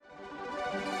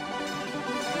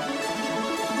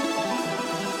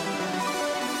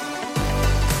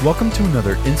Welcome to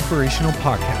another inspirational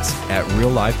podcast at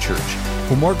Real Life Church.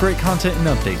 For more great content and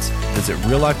updates, visit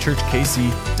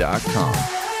reallifechurchkc.com.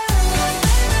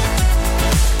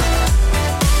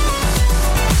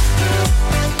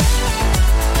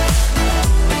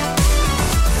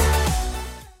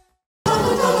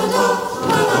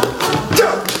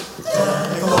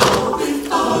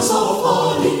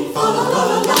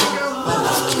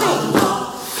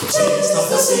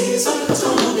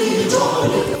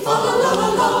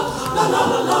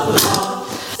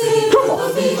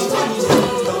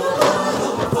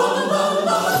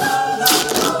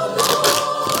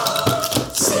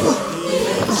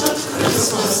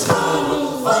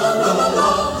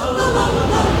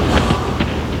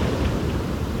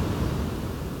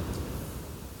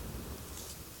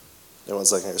 One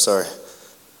second here, sorry.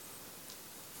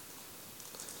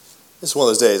 It's one of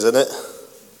those days, isn't it?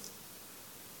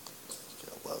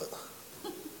 I love it.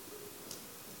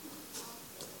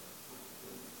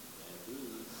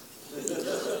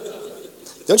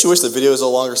 Don't you wish the video was a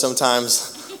little longer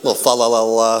sometimes? A little fa la la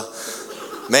la.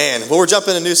 Man, well, we're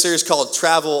jumping in a new series called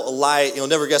Travel Light. You'll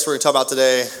never guess what we're going to talk about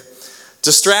today.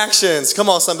 Distractions. Come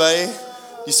on, somebody.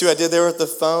 You see what I did there with the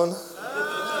phone?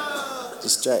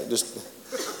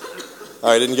 All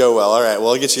right, didn't go well. All right, well,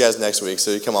 I'll get you guys next week, so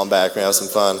you come on back. We're going to have some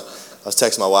fun. I was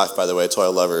texting my wife, by the way. I told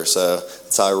her I love her, so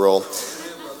that's how I roll.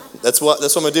 That's what I'm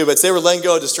going to do. But today we're letting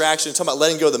go of distraction, talking about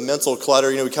letting go of the mental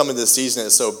clutter. You know, we come into this season,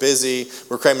 it's so busy.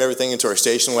 We're cramming everything into our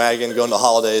station wagon, going to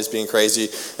holidays, being crazy.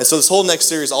 And so this whole next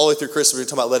series, all the way through Christmas, we're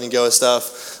talking about letting go of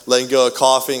stuff, letting go of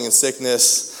coughing and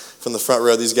sickness. From the front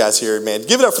row, these guys here, man.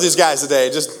 Give it up for these guys today,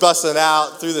 just busting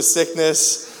out through the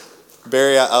sickness.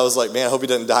 Barry, I was like, man, I hope he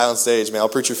doesn't die on stage, man. I'll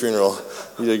preach your funeral.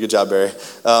 You did a good job, Barry.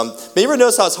 But you ever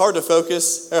notice how it's hard to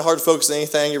focus? Hard to focus on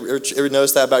anything? You ever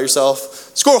notice that about yourself?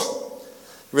 Squirrel!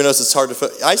 You ever notice it's hard to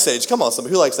focus? Ice Age, come on,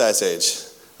 somebody. Who likes Ice Age?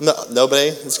 No, nobody?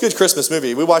 It's a good Christmas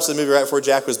movie. We watched the movie right before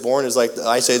Jack was born. It was like the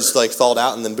Ice Age like thawed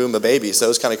out and then boom, a baby. So it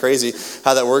was kind of crazy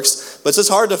how that works. But it's just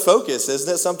hard to focus,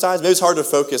 isn't it, sometimes? Maybe it's hard to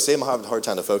focus. See, I'm having a hard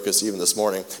time to focus even this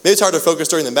morning. Maybe it's hard to focus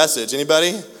during the message.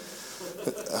 Anybody?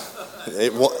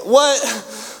 What?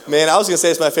 Man, I was going to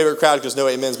say it's my favorite crowd because no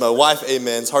amens. My wife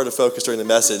amens. Hard to focus during the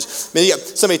message. Man, you got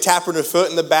somebody tapping their foot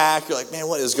in the back. You're like, man,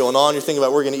 what is going on? You're thinking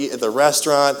about we're going to eat at the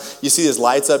restaurant. You see these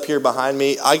lights up here behind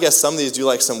me. I guess some of these do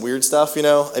like some weird stuff, you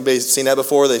know. Anybody seen that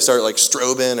before? They start like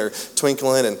strobing or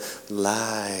twinkling and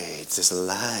lights, just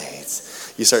lights.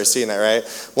 You start seeing that, right?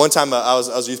 One time I was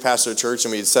a youth pastor at church,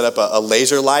 and we set up a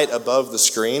laser light above the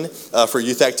screen for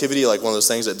youth activity, like one of those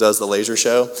things that does the laser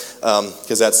show,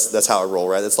 because that's how I roll,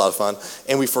 right? That's a lot of fun.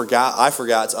 And I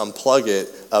forgot to unplug it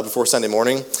before Sunday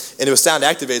morning, and it was sound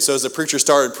activated. So as the preacher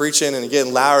started preaching and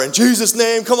getting louder, in Jesus'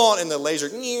 name, come on, and the laser,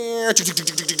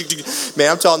 man,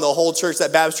 I'm telling the whole church,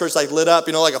 that Baptist church, like lit up,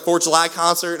 you know, like a 4th of July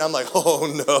concert. And I'm like, oh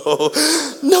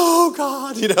no,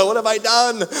 God, you know, what have I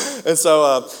done? And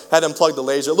so had to unplug the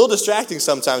laser. A little distracting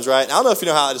sometimes, right? I don't know if you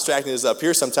know how distracting it is up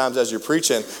here sometimes as you're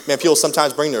preaching. Man, people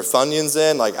sometimes bring their Funyuns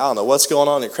in, like, I don't know what's going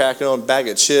on. They're cracking on a bag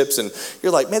of chips, and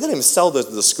you're like, man, they don't even sell those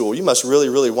at the school. You must really,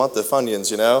 really want the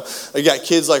Funyuns, you know? You got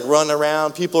kids like running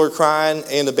around. People are crying,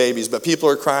 and the babies, but people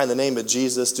are crying in the name of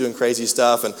Jesus, doing crazy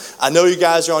stuff. And I know you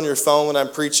guys are on your phone when I'm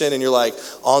preaching, and you're like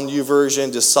on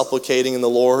YouVersion, just supplicating in the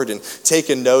Lord and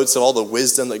taking notes of all the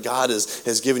wisdom that God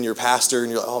has given your pastor.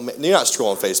 And you're like, oh man, you're not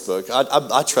scrolling Facebook.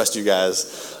 I trust you guys.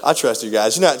 I trust you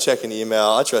guys. You're not checking email.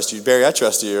 I trust you. Barry, I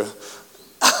trust you.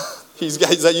 Is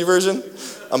that YouVersion?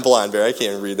 I'm blind, Barry. I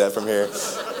can't even read that from here.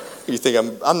 You think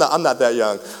I'm not that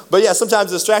young. But yeah,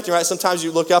 sometimes it's distracting, right? Sometimes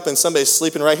you look up and somebody's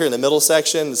sleeping right here in the middle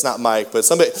section. It's not Mike, but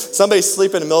somebody's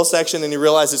sleeping in the middle section, and you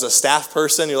realize there's a staff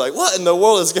person. You're like, what in the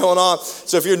world is going on?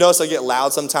 So if you notice, I get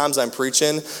loud sometimes. I'm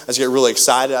preaching. I just get really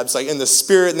excited. I'm just like, in the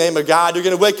spirit name of God, you're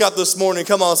going to wake up this morning.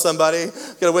 Come on, somebody. You're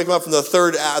going to wake them up from the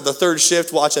third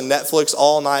shift watching Netflix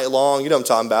all night long. You know what I'm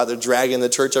talking about. They're dragging the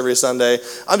church every Sunday.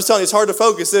 I'm just telling you, it's hard to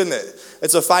focus, isn't it?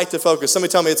 It's a fight to focus.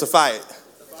 Somebody tell me it's a fight.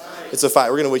 It's a fight.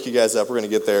 We're going to wake you guys up. We're going to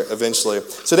get there eventually.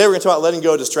 So today we're going to talk about letting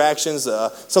go of distractions.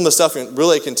 Some of the stuff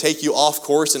really can take you off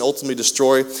course and ultimately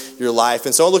destroy your life.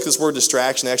 And so I look at this word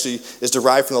distraction. Actually is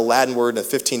derived from the Latin word in the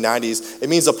 1590s. It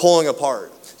means a pulling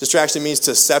apart. Distraction means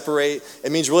to separate.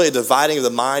 It means really a dividing of the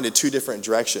mind in two different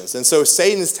directions. And so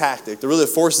Satan's tactic, the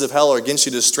forces of hell are against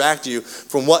you to distract you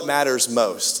from what matters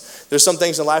most. There's some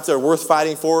things in life that are worth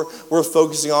fighting for, worth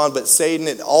focusing on, but Satan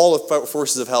and all the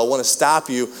forces of hell want to stop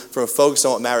you from focusing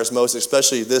on what matters most,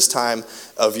 especially this time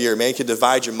of year. Man, it can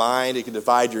divide your mind, it can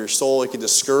divide your soul, it can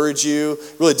discourage you,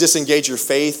 really disengage your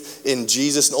faith in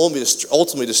Jesus, and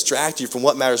ultimately distract you from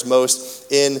what matters most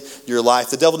in your life.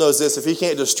 The devil knows this: if he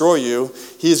can't destroy you,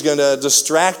 he's going to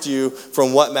distract you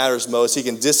from what matters most. He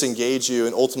can disengage you,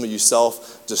 and ultimately you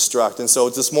self-destruct. And so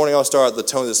this morning I'll start at the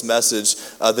tone of this message.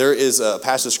 There is a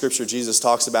passage of scripture Jesus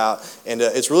talks about, and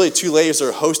it's really two ladies that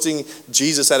are hosting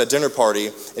Jesus at a dinner party,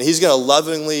 and he's going to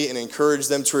lovingly and encourage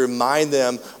them to remind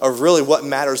them of really what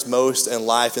matters most in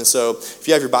life. And so if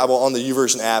you have your Bible on the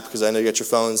YouVersion app, because I know you got your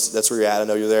phones, that's where you're at, I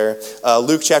know you're there.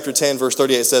 Luke chapter 10 verse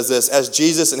 38 says this: as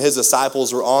Jesus and his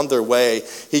disciples were on their way,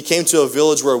 he came to a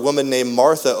village where a woman named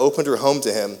Martha opened her home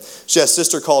to him. She had a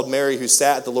sister called Mary who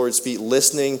sat at the Lord's feet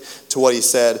listening to what he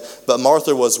said. But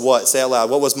Martha was what? Say it out loud.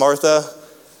 What was Martha?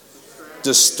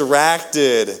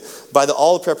 Distracted by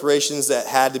all the preparations that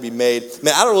had to be made.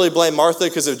 Man, I don't really blame Martha,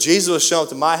 because if Jesus was showing up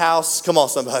to my house, come on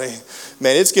somebody,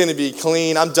 man, it's going to be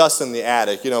clean. I'm dusting the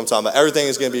attic, you know what I'm talking about. Everything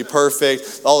is going to be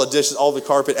perfect. All the dishes, all the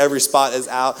carpet, every spot is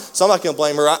out. So I'm not going to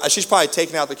blame her. She's probably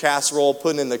taking out the casserole,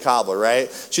 putting in the cobbler, right?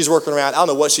 She's working around. I don't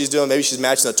know what she's doing. Maybe she's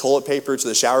matching the toilet paper to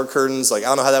the shower curtains. Like, I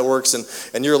don't know how that works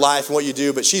in your life and what you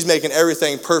do, but she's making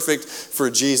everything perfect for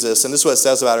Jesus. And this is what it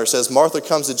says about her. It says, Martha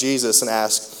comes to Jesus and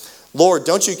asks, Lord,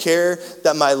 don't you care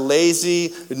that my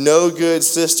lazy, no good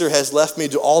sister has left me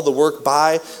to do all the work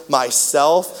by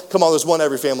myself? Come on, there's one in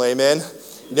every family, amen?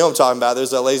 You know what I'm talking about.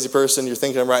 There's that lazy person you're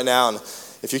thinking of right now, and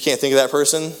if you can't think of that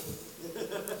person,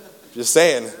 just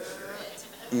saying,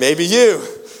 maybe you.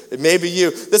 It may be you.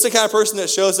 This is the kind of person that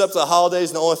shows up to the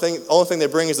holidays and the only thing they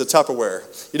bring is the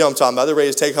Tupperware. You know what I'm talking about. They're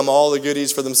ready to take home all the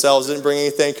goodies for themselves. Didn't bring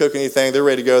anything, cook anything. They're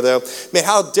ready to go, though. Man,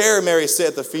 how dare Mary sit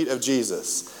at the feet of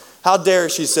Jesus? How dare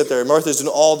she sit there? Martha's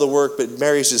doing all the work, but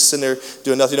Mary's just sitting there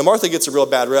doing nothing. You know, Martha gets a real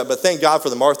bad rep, but thank God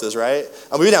for the Marthas, right?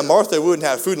 I mean, we didn't have Martha, we wouldn't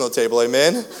have food on the table,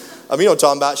 amen? I mean, you know what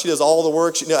I'm talking about. She does all the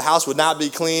work. The house would not be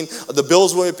clean. The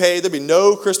bills wouldn't be paid. There'd be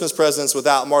no Christmas presents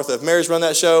without Martha. If Mary's run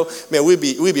that show, man, we'd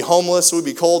be homeless. We'd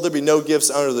be cold. There'd be no gifts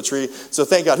under the tree. So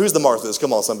thank God. Who's the Marthas?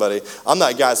 Come on, somebody. I'm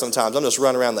that guy sometimes. I'm just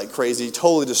running around like crazy,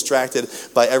 totally distracted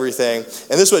by everything.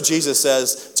 And this is what Jesus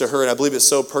says to her, and I believe it's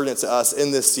so pertinent to us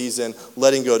in this season,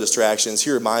 letting go of distractions.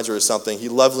 He reminds her of something. He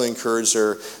lovingly encouraged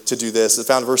her to do this. It's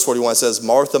found in verse 41. It says,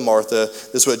 Martha, Martha,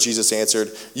 this is what Jesus answered,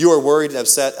 you are worried and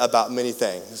upset about many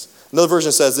things. Another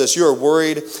version says this, you are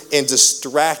worried and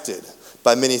distracted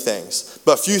by many things,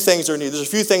 but few things are needed. There's a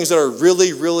few things that are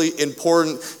really, really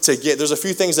important to get. There's a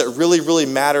few things that really, really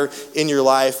matter in your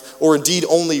life, or indeed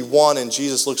only one, and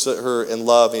Jesus looks at her in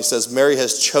love, and he says, Mary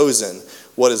has chosen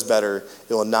what is better.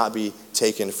 It will not be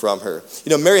taken from her. You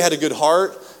know, Mary had a good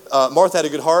heart. Martha had a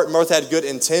good heart. Martha had good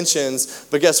intentions,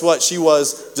 but guess what? She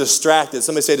was distracted.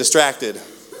 Somebody say distracted.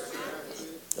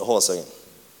 Oh, hold on a second.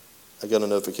 I got a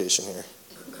notification here.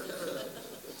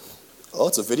 Oh,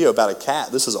 it's a video about a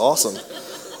cat. This is awesome.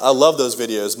 I love those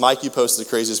videos. Mike, you posted the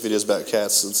craziest videos about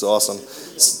cats. It's awesome.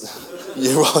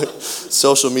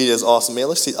 Social media is awesome. Man,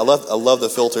 let's see. I love the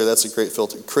filter. That's a great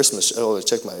filter. Christmas. Oh,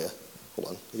 check my, hold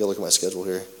on. You gotta look at my schedule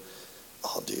here.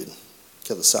 Oh, dude.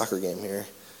 Got the soccer game here.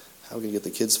 How are we gonna get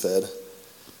the kids fed?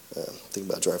 Think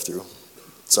about drive-through.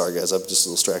 Sorry, guys. I'm just a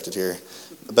little distracted here.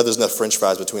 I bet there's enough French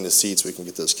fries between the seats we can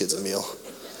get those kids a meal.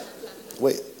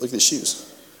 Wait, look at these shoes.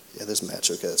 Yeah, this match.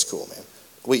 Okay, that's cool, man.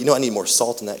 Wait, you know I need more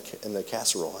salt in the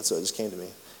casserole. That's what just came to me.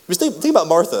 Think about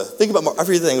Martha. Think about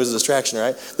everything was a distraction,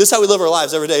 right? This is how we live our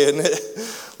lives every day, isn't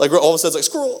it? Like we're all of a sudden like,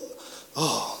 squirrel.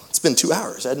 Oh, it's been 2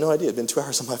 hours. I had no idea. It'd been 2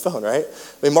 hours on my phone, right?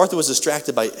 I mean, Martha was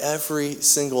distracted by every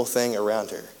single thing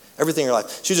around her. Everything in her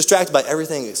life. She was distracted by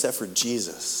everything except for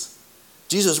Jesus.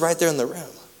 Jesus was right there in the room.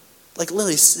 Like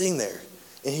Lily's sitting there.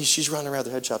 And she's running around with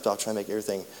her head chopped off trying to make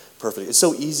everything perfect. It's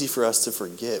so easy for us to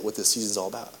forget what this season's all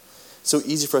about. So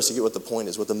easy for us to get what the point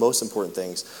is, what the most important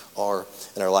things are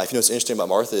in our life. You know what's interesting about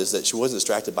Martha is that she wasn't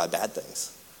distracted by bad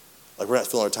things. Like we're not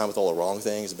filling our time with all the wrong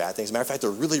things, bad things. As a matter of fact, they're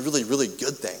really, really, really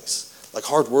good things. Like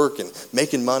hard work and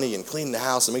making money and cleaning the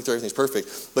house and making sure everything's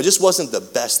perfect. But it just wasn't the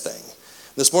best thing.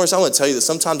 This morning, I want to tell you that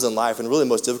sometimes in life, and really the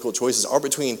most difficult choices aren't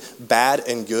between bad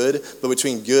and good, but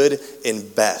between good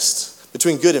and best.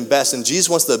 Between good and best, and Jesus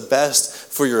wants the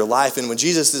best for your life. And when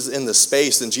Jesus is in the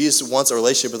space and Jesus wants a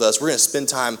relationship with us, we're going to spend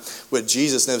time with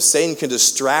Jesus. And if Satan can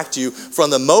distract you from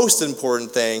the most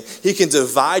important thing, he can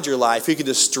divide your life. He can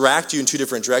distract you in two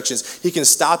different directions. He can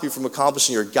stop you from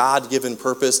accomplishing your God-given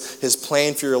purpose, his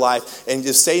plan for your life. And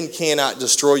if Satan cannot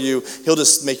destroy you, he'll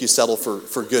just make you settle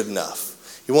for good enough.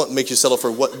 He won't make you settle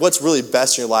for what's really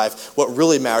best in your life, what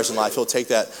really matters in life. He'll take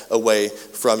that away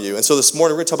from you. And so this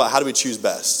morning, we're going to talk about how do we choose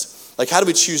best. Like, how do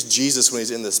we choose Jesus when he's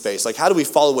in this space? Like, how do we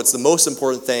follow what's the most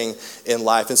important thing in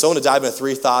life? And so I want to dive into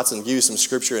 3 thoughts and give you some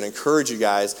scripture and encourage you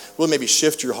guys, really maybe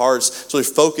shift your hearts to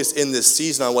really focus in this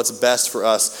season on what's best for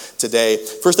us today.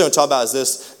 First thing I want to talk about is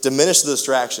this: diminish the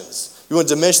distractions. You want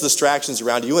to diminish the distractions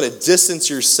around you. You want to distance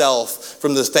yourself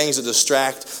from the things that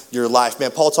distract your life.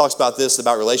 Man, Paul talks about this,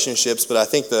 about relationships, but I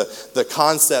think the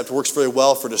concept works very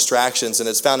well for distractions, and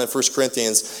it's found in 1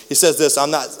 Corinthians. He says this: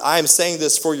 I am saying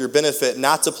this for your benefit,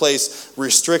 not to place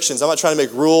restrictions. I'm not trying to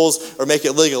make rules or make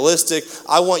it legalistic.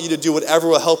 I want you to do whatever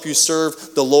will help you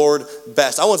serve the Lord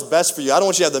best. I want what's best for you. I don't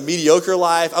want you to have the mediocre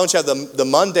life. I want you to have the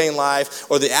mundane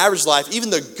life or the average life,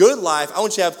 even the good life. I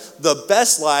want you to have the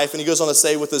best life. And he goes on to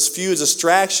say, with as few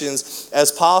distractions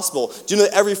as possible. Do you know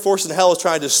that every force in hell is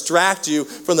trying to distract you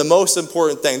from the most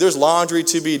important thing? There's laundry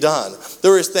to be done.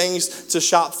 There is things to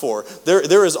shop for.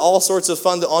 There is all sorts of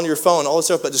fun on your phone, all this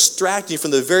stuff, but distracting you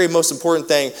from the very most important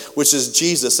thing, which is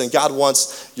Jesus, and God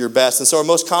wants your best. And so our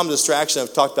most common distraction,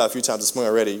 I've talked about a few times this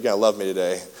morning already. You're going to love me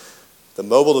today. The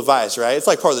mobile device, right? It's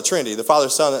like part of the Trinity, the Father,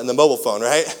 Son, and the mobile phone,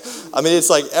 right? I mean,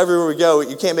 it's like everywhere we go,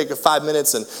 you can't make it 5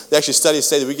 minutes, and they actually studies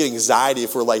say that we get anxiety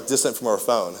if we're like distant from our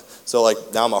phone. So like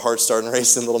now my heart's starting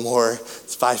racing a little more.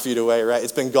 It's 5 feet away, right?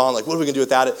 It's been gone. Like, what are we going to do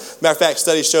without it? Matter of fact,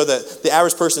 studies show that the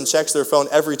average person checks their phone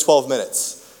every 12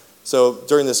 minutes. So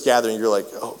during this gathering, you're like,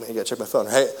 oh man, you got to check my phone,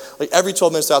 right? Like every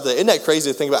 12 minutes out there. Isn't that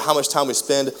crazy to think about how much time we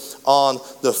spend on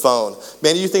the phone?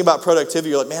 Man, you think about productivity,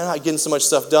 you're like, man, I'm not getting so much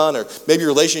stuff done. Or maybe your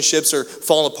relationships are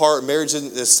falling apart, marriage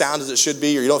isn't as sound as it should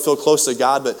be, or you don't feel close to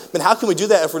God. But man, how can we do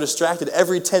that if we're distracted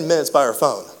every 10 minutes by our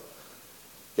phone?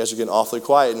 You guys are getting awfully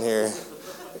quiet in here.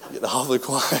 Getting awfully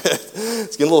quiet.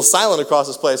 It's getting a little silent across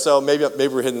this place, so maybe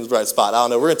we're hitting the right spot. I don't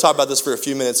know. We're going to talk about this for a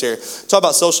few minutes here. Talk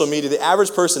about social media. The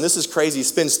average person, this is crazy,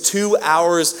 spends 2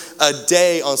 hours a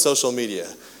day on social media.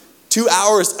 2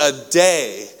 hours a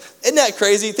day. Isn't that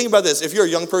crazy? Think about this. If you're a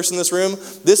young person in this room,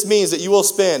 this means that you will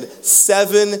spend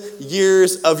 7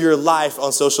 years of your life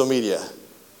on social media.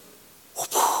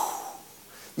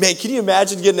 Man, can you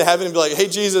imagine getting to heaven and be like, hey,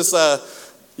 Jesus,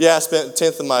 I spent a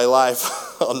tenth of my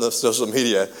life on the social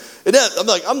media. I'm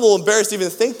a little embarrassed to even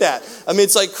think that. I mean,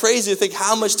 it's like crazy to think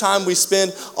how much time we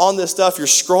spend on this stuff. You're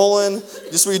scrolling,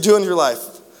 just what you're doing in your life.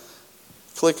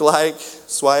 Click like,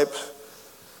 swipe,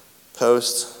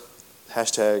 post,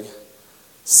 hashtag.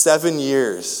 7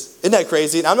 years. Isn't that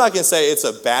crazy? And I'm not going to say it's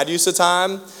a bad use of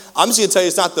time. I'm just going to tell you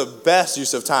it's not the best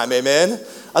use of time. Amen?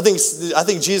 I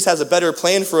think Jesus has a better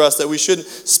plan for us, that we shouldn't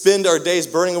spend our days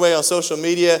burning away on social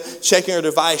media, checking our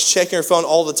device, checking our phone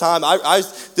all the time. I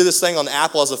did this thing on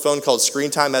Apple as a phone called Screen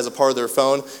Time as a part of their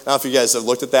phone. I don't know if you guys have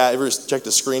looked at that. Ever checked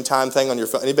the Screen Time thing on your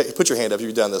phone? Anybody, put your hand up if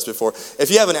you've done this before. If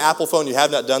you have an Apple phone, you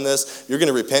have not done this, you're going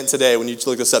to repent today when you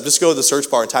look this up. Just go to the search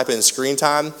bar and type in Screen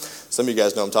Time. Some of you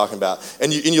guys know what I'm talking about.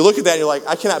 And you look at that and you're like,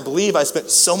 I cannot believe I spent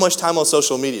so much time on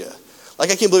social media. Like,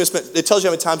 I can't believe it tells you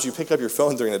how many times you pick up your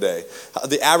phone during the day.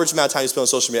 The average amount of time you spend on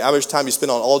social media, average time you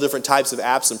spend on all different types of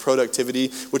apps and productivity,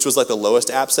 which was like the lowest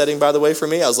app setting, by the way, for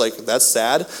me. I was like, that's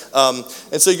sad.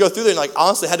 And so you go through there and like,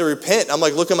 honestly, I had to repent. I'm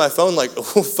like, looking at my phone, like,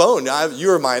 oh, phone,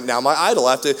 you are my idol.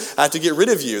 I have to get rid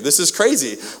of you. This is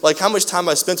crazy. Like, how much time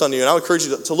I spent on you, and I would encourage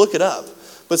you to look it up.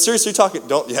 But seriously,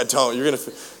 don't. You're going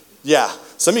to, yeah.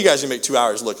 Some of you guys, you make 2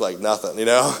 hours look like nothing, you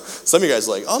know? Some of you guys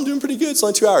are like, oh, I'm doing pretty good. It's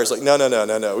only 2 hours. Like, no.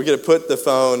 We got to put the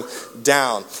phone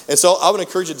down. And so I would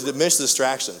encourage you to diminish the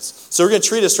distractions. So we're going to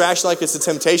treat distraction like it's a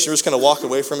temptation. We're just going to walk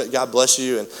away from it. God bless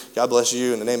you, and God bless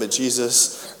you in the name of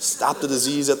Jesus. Stop the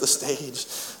disease at the stage.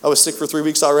 I was sick for 3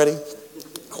 weeks already.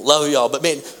 Love y'all. But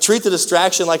man, treat the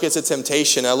distraction like it's a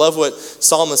temptation. I love what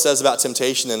Solomon says about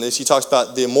temptation in this. He talks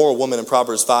about the immoral woman in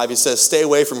Proverbs 5. He says, stay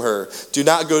away from her. Do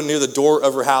not go near the door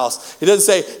of her house. He doesn't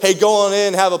say, hey, go on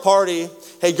in, have a party.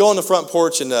 Hey, go on the front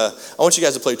porch, and I want you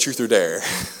guys to play Truth or Dare.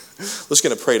 We're just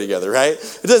going to pray together, right?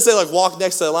 It doesn't say like walk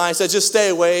next to the line. It says just stay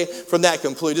away from that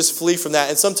completely. Just flee from that.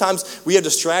 And sometimes we have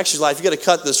distractions in life. You got to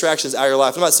cut the distractions out of your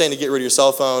life. I'm not saying to get rid of your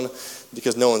cell phone,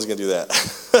 because no one's going to do that,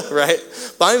 right?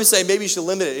 But I'm even saying maybe you should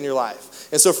limit it in your life.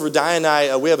 And so for Diane and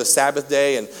I, we have a Sabbath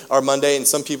day and our Monday, and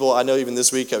some people I know even this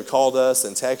week have called us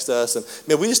and texted us. And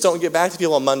man, we just don't get back to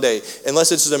people on Monday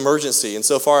unless it's an emergency. And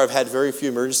so far I've had very few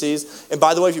emergencies. And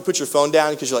by the way, if you put your phone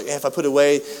down because you're like, hey, if I put it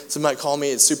away, somebody might call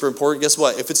me, it's super important. Guess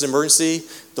what? If it's an emergency,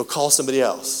 they'll call somebody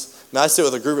else. Now, I sit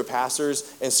with a group of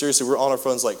pastors, and seriously, we're on our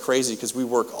phones like crazy because we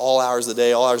work all hours of the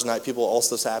day, all hours of the night. All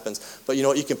this happens. But you know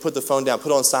what? You can put the phone down, put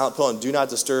it on silent, put it on do not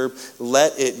disturb,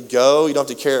 let it go. You don't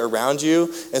have to carry it around you.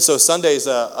 And so Sundays,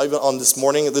 even on this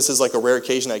morning, this is like a rare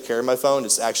occasion I carry my phone.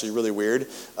 It's actually really weird.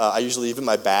 I usually leave it in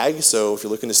my bag, so if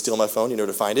you're looking to steal my phone, you know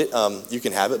where to find it. You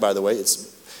can have it, by the way.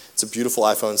 It's a beautiful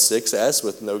iPhone 6S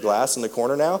with no glass in the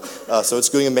corner now. So it's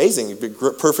doing amazing.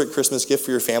 Perfect Christmas gift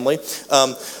for your family.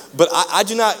 But I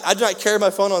do not carry my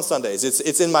phone on Sundays.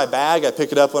 It's in my bag. I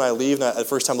pick it up when I leave, and the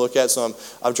first time I look at it, so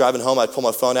I'm driving home, I pull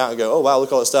my phone out and go, oh, wow, look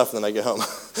at all this stuff, and then I get home.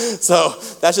 So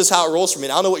that's just how it rolls for me.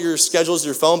 And I don't know what your schedule is with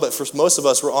your phone, but for most of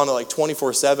us, we're on it like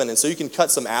 24/7, and so you can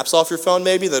cut some apps off your phone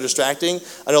maybe that are distracting.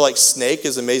 I know like Snake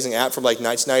is an amazing app from like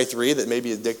 1993 that may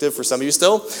be addictive for some of you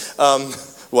still.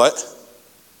 What?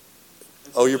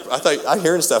 Oh, I'm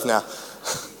hearing stuff now.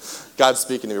 God's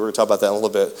speaking to me. We're going to talk about that in a little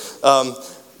bit.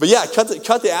 But yeah, cut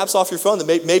the apps off your phone. That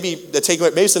maybe take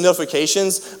away maybe some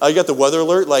notifications. You got the weather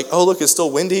alert, like, oh look, it's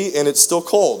still windy and it's still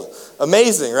cold.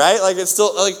 Amazing, right? Like it's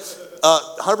still like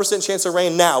 100% chance of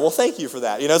rain now. Well, thank you for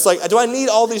that. It's like, do I need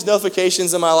all these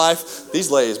notifications in my life?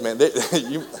 These ladies, man,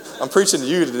 I'm preaching to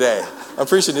you today. I'm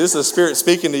preaching to you. This is the Spirit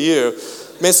speaking to you.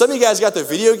 Man, some of you guys got the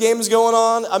video games going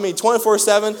on.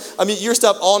 24/7. You're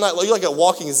up all night. You're like a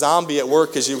walking zombie at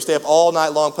work because you stay up all night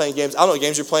long playing games. I don't know what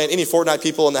games you're playing. Any Fortnite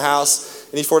people in the house?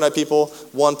 Any Fortnite people?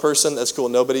 One person? That's cool.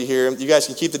 Nobody here. You guys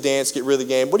can keep the dance, get rid of the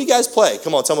game. What do you guys play?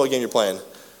 Come on, tell me what game you're playing.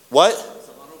 What?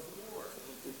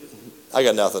 I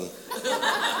got nothing.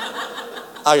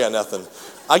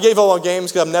 I gave up on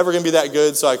games because I'm never going to be that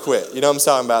good, so I quit. You know what I'm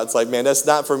talking about? It's like, man, that's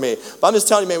not for me. But I'm just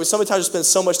telling you, man, sometimes you spend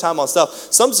so much time on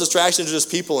stuff. Some distractions are just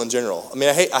people in general.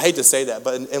 I hate to say that,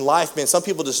 but in life, man, some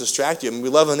people just distract you. We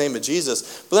love in the name of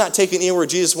Jesus, but they're not taking you where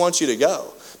Jesus wants you to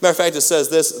go. Matter of fact, it says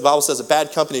this, the Bible says, a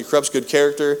bad company corrupts good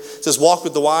character. It says, walk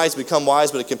with the wise, become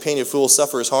wise, but a companion of fools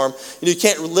suffers harm. You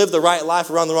can't live the right life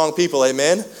around the wrong people,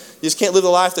 amen? You just can't live the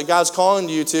life that God's calling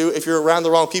you to if you're around the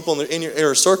wrong people in your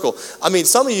inner circle.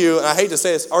 Some of you, and I hate to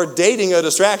say this, are dating a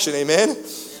distraction, amen?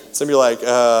 Some of you are like,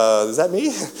 is that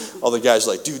me? All the guys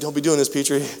are like, dude, don't be doing this,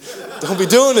 Petrie. Don't be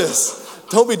doing this.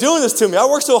 Don't be doing this to me. I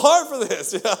worked so hard for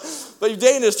this. But you're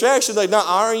dating a distraction, like not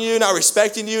honoring you, not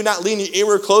respecting you, not leading you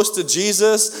anywhere close to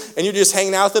Jesus, and you're just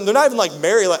hanging out with them. They're not even like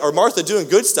Mary or Martha doing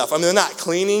good stuff. They're not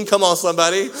cleaning. Come on,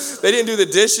 somebody. They didn't do the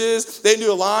dishes. They didn't do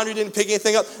the laundry, didn't pick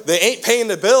anything up. They ain't paying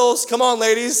the bills. Come on,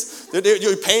 ladies.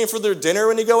 You're paying for their dinner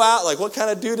when you go out. Like, what kind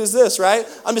of dude is this, right?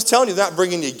 I'm just telling you, they're not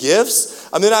bringing you gifts.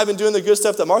 They're not even doing the good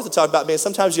stuff that Martha talked about. Man,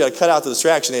 sometimes you got to cut out the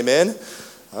distraction, amen?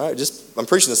 All right, I'm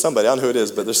preaching to somebody. I don't know who it is,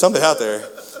 but there's somebody out there.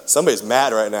 Somebody's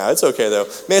mad right now. It's okay, though.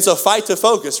 Man, it's a fight to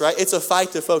focus, right? It's a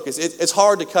fight to focus. It's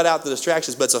hard to cut out the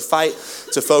distractions, but it's a fight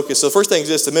to focus. So the first thing is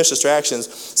just diminish distractions.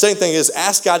 Second thing is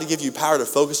ask God to give you power to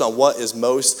focus on what is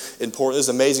most important. This is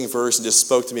an amazing verse and just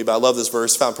spoke to me, but I love this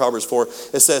verse. Found Proverbs 4.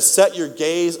 It says, set your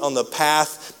gaze on the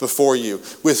path before you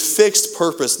with fixed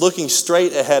purpose, looking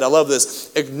straight ahead. I love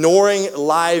this. Ignoring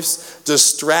life's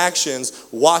distractions.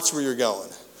 Watch where you're going.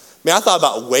 Man, I thought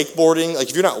about wakeboarding. Like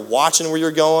if you're not watching where you're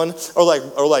going, or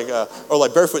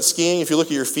like barefoot skiing. If you look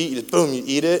at your feet, you just boom, you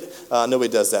eat it. Nobody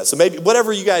does that. So maybe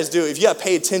whatever you guys do, if you got to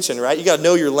pay attention, right? You got to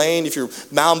know your lane. If you're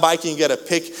mountain biking, you got to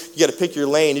pick your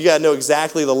lane. You got to know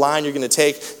exactly the line you're going to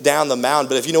take down the mountain.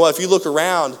 But if you look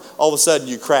around, all of a sudden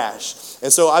you crash.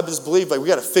 And so I just believe we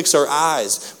got to fix our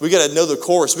eyes. We got to know the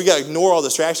course. We got to ignore all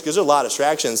distractions because there's a lot of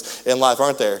distractions in life,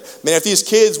 aren't there? Man, if these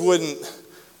kids wouldn't,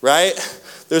 right?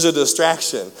 There's a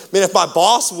distraction. If my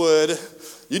boss would,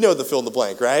 you know the fill in the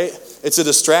blank, right? It's a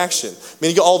distraction.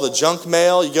 You get all the junk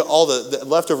mail, you get all the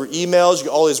leftover emails, you get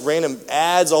all these random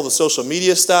ads, all the social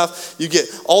media stuff, you get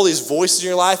all these voices in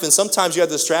your life, and sometimes you have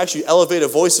the distraction, you elevate a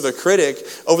voice of a critic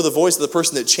over the voice of the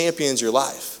person that champions your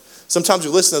life. Sometimes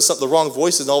we listen to the wrong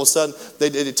voices, and all of a sudden they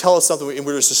tell us something, and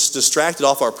we're just distracted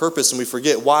off our purpose, and we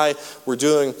forget why we're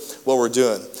doing what we're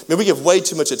doing. We give way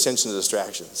too much attention to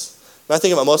distractions. And I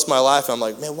think about most of my life, and I'm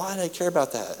like, man, why did I care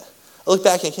about that? I look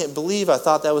back and I can't believe I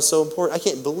thought that was so important. I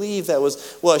can't believe that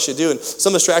was what I should do. And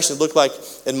some distractions look like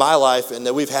in my life and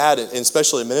that we've had, and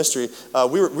especially in ministry.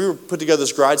 We were put together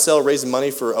this garage sale, raising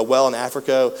money for a well in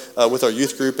Africa with our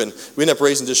youth group, and we ended up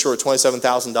raising just short of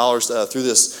 $27,000 through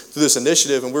this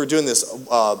initiative. And we were doing this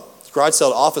garage sale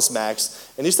to Office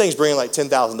Max, and these things bring like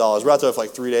 $10,000. We're out there for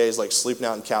like 3 days, like sleeping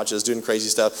out on couches, doing crazy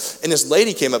stuff. And this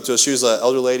lady came up to us. She was an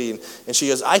elder lady, and she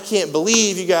goes, I can't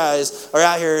believe you guys are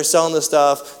out here selling this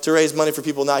stuff to raise money for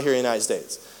people not here in the United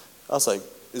States. I was like,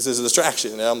 this is a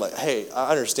distraction. And I'm like, hey, I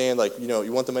understand,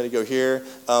 you want the money to go here,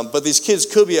 but these kids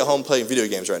could be at home playing video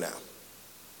games right now.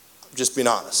 Just being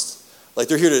honest.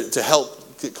 They're here to help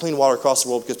get clean water across the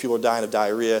world because people are dying of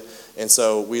diarrhea. And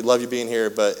so we love you being here,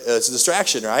 but it's a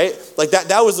distraction, right?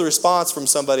 That was the response from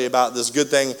somebody about this good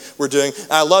thing we're doing.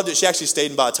 And I loved it. She actually stayed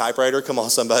and bought a typewriter. Come on,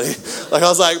 somebody. I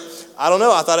was like, I don't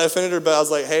know. I thought I offended her, but I was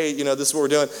like, hey, this is what we're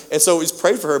doing. And so we just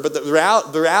prayed for her. But the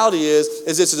reality is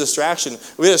it's a distraction.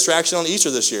 We had a distraction on Easter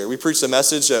this year. We preached a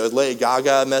message, a Lady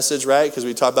Gaga message, right? Because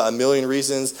we talked about a million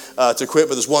reasons to quit,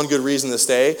 but there's one good reason to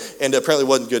stay. And apparently it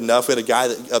wasn't good enough. We had a guy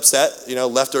that upset,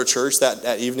 left our church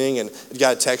that evening and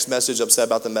got a text message upset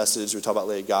about the message. We talked about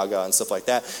Lady Gaga and stuff like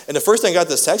that. And the first thing I got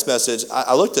this text message,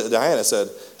 I looked at Diana and said,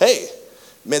 hey,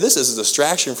 man, this is a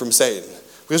distraction from Satan.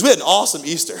 Because we had an awesome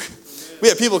Easter. We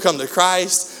had people come to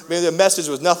Christ. Man, the message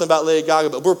was nothing about Lady Gaga,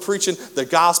 but we're preaching the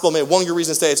gospel. Man, one good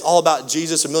reason to stay, it's all about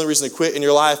Jesus. A million reasons to quit in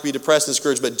your life, be depressed and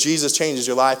discouraged, but Jesus changes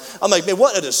your life. I'm like, man,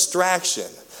 what a distraction.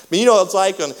 I mean, you know what it's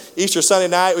like on Easter Sunday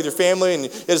night with your family, and you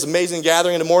had this amazing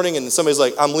gathering in the morning, and somebody's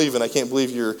like, I'm leaving. I can't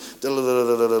believe you're...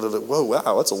 Whoa,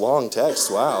 wow, that's a long text.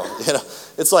 Wow.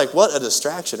 It's like, what a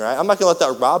distraction, right? I'm not going to let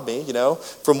that rob me,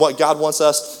 from what God wants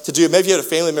us to do. Maybe you had a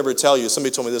family member tell you,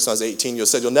 somebody told me this when I was 18, you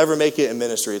said, you'll never make it in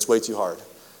ministry. It's way too hard.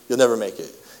 You'll never make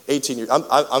it. 18 years.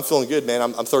 I'm feeling good, man.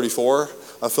 I'm 34.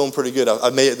 I'm feeling pretty good.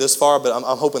 I've made it this far, but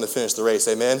I'm hoping to finish the race.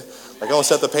 Amen? Like, I want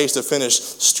to set the pace to finish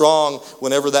strong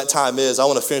whenever that time is. I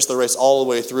want to finish the race all the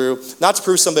way through. Not to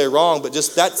prove somebody wrong, but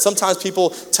just that sometimes people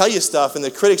tell you stuff and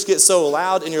the critics get so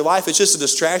loud in your life. It's just a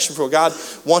distraction for what God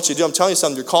wants you to do. I'm telling you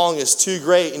something. Your calling is too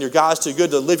great and your God's too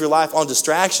good to live your life on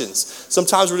distractions.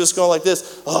 Sometimes we're just going like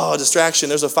this. Oh, distraction.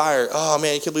 There's a fire. Oh,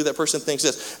 man, you can't believe that person thinks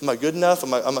this. Am I good enough?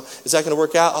 Is that going to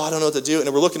work out? Oh, I don't know what to do.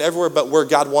 And we're looking everywhere but where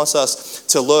God wants us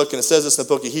to look. And it says this in the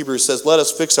book of Hebrews. It says, let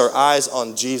us fix our eyes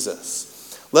on Jesus.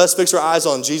 Let us fix our eyes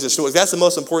on Jesus. So that's the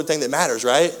most important thing that matters,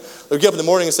 right? We get up in the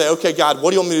morning and say, okay, God, what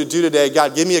do you want me to do today?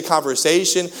 God, give me a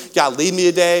conversation. God, lead me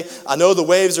today. I know the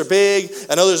waves are big.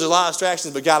 I know there's a lot of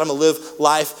distractions, but God, I'm going to live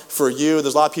life for you.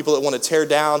 There's a lot of people that want to tear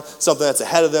down something that's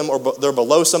ahead of them or they're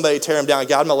below somebody, tear them down.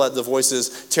 God, I'm going to let the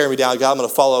voices tear me down. God, I'm going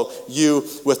to follow you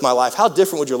with my life. How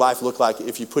different would your life look like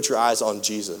if you put your eyes on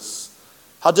Jesus?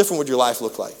 How different would your life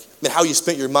look like? I mean, how you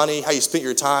spent your money, how you spent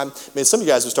your time. I mean, some of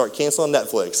you guys would start canceling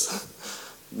Netflix.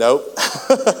 Nope.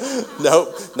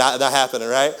 Nope. Not happening,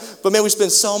 right? But man, we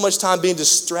spend so much time being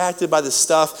distracted by the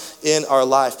stuff in our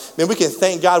life. Man, we can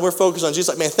thank God. We're focused on Jesus.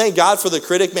 Like, man, thank God for the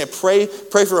critic. Man, pray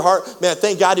for your heart. Man,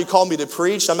 thank God you called me to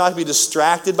preach. I'm not going to be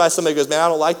distracted by somebody who goes, man, I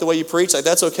don't like the way you preach. Like,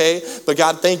 that's okay. But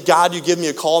God, thank God you give me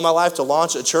a call in my life to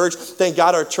launch a church. Thank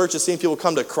God our church is seeing people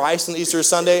come to Christ on Easter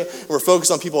Sunday. And we're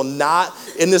focused on people not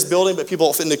in this building, but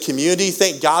people in the community.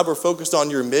 Thank God we're focused on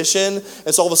your mission.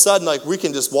 And so all of a sudden, like, we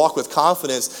can just walk with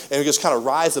confidence and we just kind of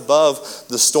rise above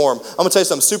the storm. I'm going to tell you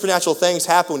something. Supernatural things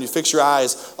happen when you fix your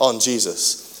eyes on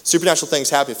Jesus. Supernatural things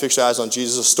happen when you fix your eyes on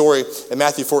Jesus. A story in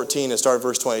Matthew 14, it started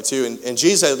verse 22. And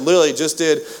Jesus had literally just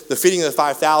did the feeding of the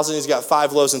 5,000. He's got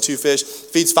 5 loaves and 2 fish.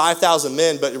 Feeds 5,000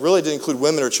 men, but it really didn't include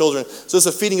women or children. So it's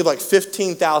a feeding of like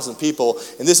 15,000 people.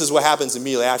 And this is what happens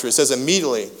immediately after. It says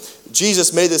immediately,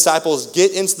 Jesus made the disciples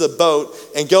get into the boat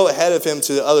and go ahead of him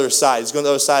to the other side. He's going to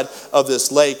the other side of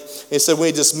this lake. And he said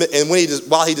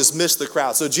while he dismissed the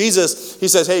crowd. So Jesus, he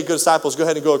says, hey, good disciples, go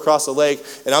ahead and go across the lake,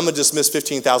 and I'm going to dismiss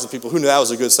 15,000 people. Who knew that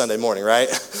was a good Sunday morning, right?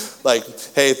 Like,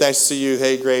 hey, thanks to see you.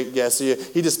 Hey, great. Yeah, see you.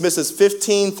 He dismisses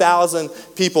 15,000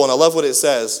 people, and I love what it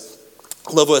says.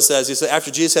 I love what it says. He said,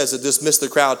 after Jesus had dismissed the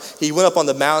crowd, he went up on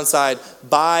the mountainside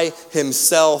by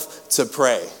himself to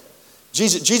pray.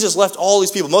 Jesus left all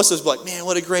these people. Most of us were like, man,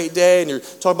 what a great day. And you're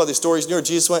talking about these stories. You know where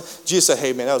Jesus went? Jesus said,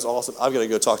 hey, man, that was awesome. I've got to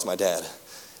go talk to my dad.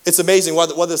 It's amazing. While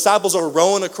the disciples are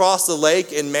rowing across the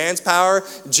lake in man's power,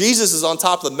 Jesus is on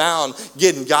top of the mountain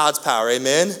getting God's power.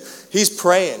 Amen? He's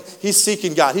praying. He's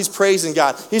seeking God. He's praising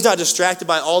God. He's not distracted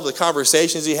by all the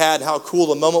conversations he had and how cool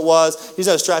the moment was. He's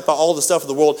not distracted by all the stuff of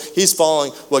the world. He's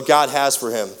following what God has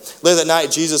for him. Later that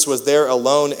night, Jesus was there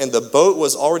alone, and the boat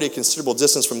was already a considerable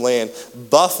distance from land,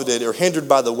 buffeted or hindered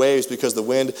by the waves because the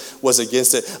wind was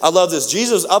against it. I love this.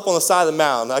 Jesus was up on the side of the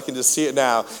mountain. I can just see it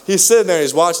now. He's sitting there and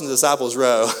he's watching the disciples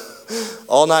row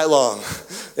all night long.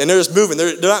 And they're just moving.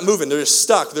 They're not moving. They're just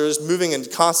stuck. They're just moving in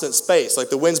constant space. Like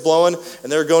the wind's blowing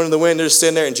and they're going in the wind. They're just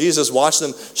sitting there and Jesus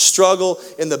watching them struggle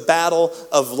in the battle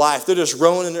of life. They're just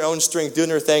rowing in their own strength, doing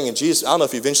their thing. And Jesus, I don't know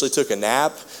if he eventually took a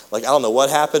nap. Like, I don't know what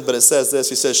happened, but it says this.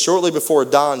 He says, shortly before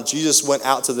dawn, Jesus went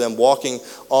out to them walking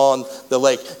on the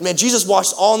lake. Man, Jesus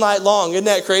watched all night long. Isn't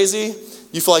that crazy?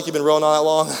 You feel like you've been rowing all night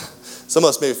long? Some of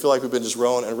us maybe feel like we've been just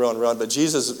rowing and rowing and rowing, but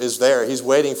Jesus is there. He's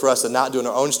waiting for us to not do in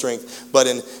our own strength, but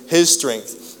in his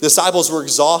strength. The disciples were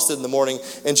exhausted in the morning,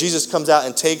 and Jesus comes out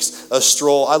and takes a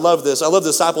stroll. I love this. I love the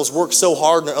disciples work so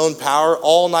hard in their own power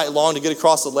all night long to get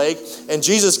across the lake, and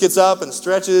Jesus gets up and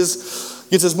stretches,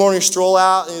 gets his morning stroll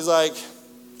out, and he's like,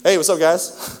 hey, what's up,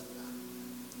 guys?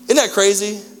 Isn't that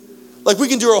crazy? Like, we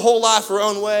can do our whole life our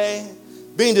own way,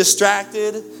 being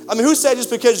distracted. I mean, who said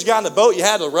just because you got in the boat you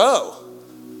had to row?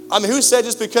 I mean, who said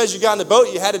just because you got in the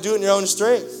boat, you had to do it in your own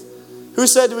strength? Who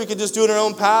said that we could just do it in our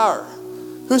own power?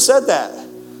 Who said that?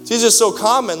 See, it's just so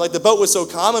common. Like the boat was so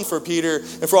common for Peter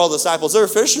and for all the disciples. They're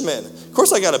fishermen. Of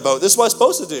course I got a boat. This is what I'm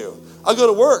supposed to do. I go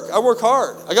to work. I work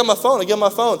hard. I got my phone. I get my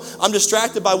phone. I'm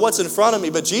distracted by what's in front of me.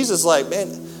 But Jesus is like, man,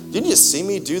 didn't you see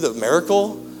me do the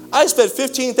miracle? I just fed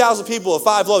 15,000 people with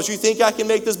 5 loaves. You think I can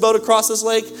make this boat across this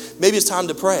lake? Maybe it's time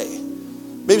to pray.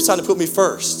 Maybe it's time to put me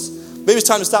first. Maybe it's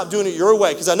time to stop doing it your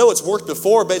way, because I know it's worked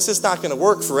before, but it's just not going to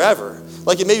work forever.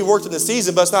 Like it maybe worked in the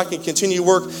season, but it's not going to continue to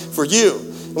work for you.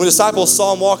 And when the disciples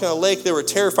saw him walking on the lake, they were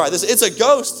terrified. It's a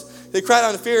ghost. They cried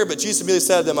out in fear, but Jesus immediately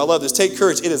said to them, I love this, take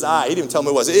courage, it is I. He didn't even tell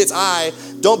them who it was. It's I.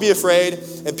 Don't be afraid.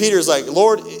 And Peter's like,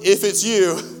 Lord, if it's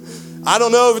you, I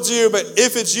don't know if it's you, but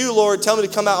if it's you, Lord, tell me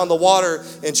to come out on the water.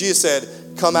 And Jesus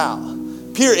said, come out.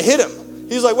 Peter, it hit him.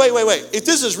 He's like, wait. If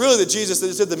this is really the Jesus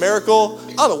that did the miracle,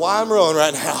 I don't know why I'm rowing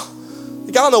right now.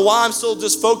 Like, I don't know why I'm still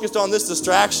just focused on this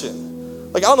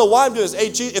distraction. Like, I don't know why I'm doing this. Hey,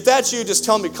 if that's you, just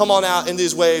tell me, come on out in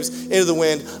these waves, into the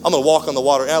wind. I'm going to walk on the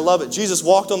water. And I love it. Jesus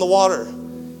walked on the water.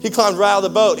 He climbed right out of the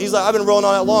boat. He's like, I've been rowing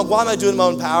on that long. Why am I doing my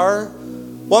own power?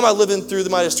 Why am I living through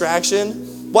my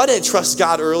distraction? Why didn't I trust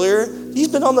God earlier? He's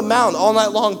been on the mountain all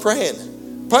night long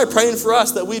praying. Probably praying for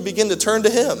us that we begin to turn to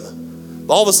him.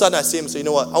 But all of a sudden I see him and say, you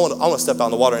know what? I want to step out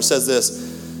in the water. And he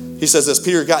says this,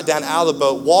 Peter got down out of the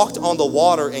boat, walked on the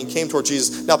water, and came toward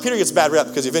Jesus. Now, Peter gets a bad rep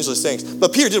because he eventually sinks.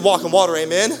 But Peter did walk on water,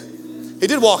 amen? He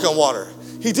did walk on water.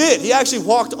 He did. He actually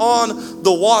walked on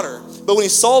the water. But when he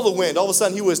saw the wind, all of a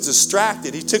sudden he was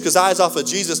distracted. He took his eyes off of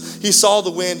Jesus. He saw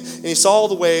the wind and he saw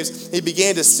the waves. He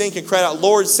began to sink and cried out,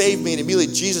 Lord, save me. And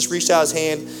immediately Jesus reached out his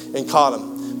hand and caught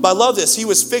him. But I love this. He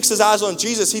was fixed his eyes on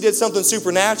Jesus. He did something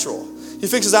supernatural. He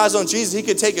fixed his eyes on Jesus. He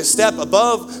could take a step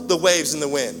above the waves and the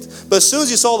wind. But as soon as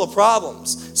he saw the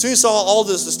problems, as soon as he saw all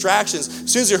those distractions,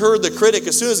 as soon as he heard the critic,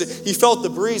 as soon as he felt the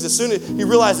breeze, as soon as he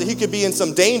realized that he could be in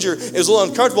some danger, it was a little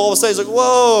uncomfortable, all of a sudden he's like,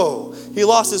 whoa. He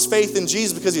lost his faith in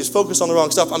Jesus because he was focused on the wrong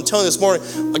stuff. I'm telling you this morning,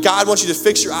 God wants you to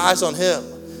fix your eyes on him,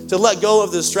 to let go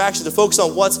of the distraction, to focus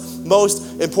on what's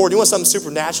most important. You want something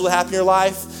supernatural to happen in your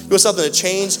life? You want something to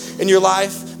change in your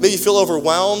life? Maybe you feel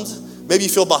overwhelmed. Maybe you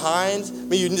feel behind.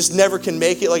 Maybe you just never can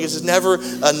make it, like it's just never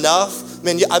enough.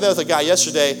 Man, I met with a guy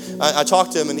yesterday. I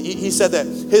talked to him, and he said that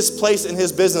his place in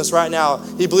his business right now,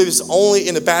 he believes is only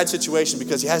in a bad situation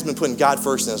because he hasn't been putting God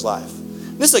first in his life.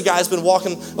 And this is a guy who's been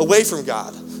walking away from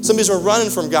God. Somebody's been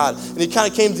running from God. And he kind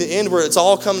of came to the end where it's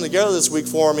all coming together this week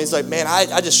for him. He's like, man,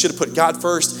 I just should have put God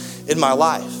first in my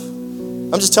life.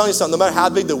 I'm just telling you something. No matter how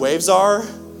big the waves are,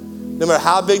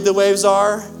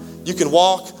 you can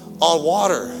walk on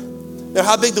water. No matter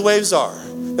how big the waves are,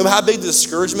 no matter how big the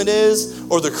discouragement is,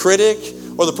 or the critic,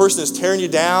 or the person that's tearing you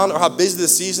down, or how busy the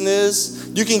season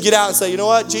is, you can get out and say, you know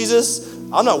what, Jesus,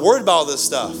 I'm not worried about all this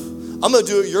stuff. I'm going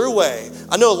to do it your way.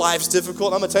 I know life's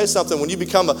difficult. I'm going to tell you something. When you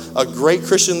become a great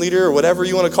Christian leader, or whatever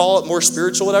you want to call it, more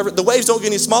spiritual, whatever, the waves don't get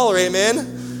any smaller,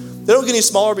 amen? They don't get any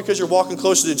smaller because you're walking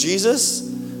closer to Jesus.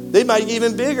 They might get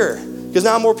even bigger because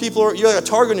now more people you're like a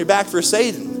target on your back for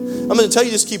Satan. I'm going to tell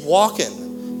you, just keep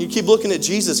walking. You keep looking at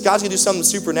Jesus. God's going to do something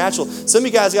supernatural. Some of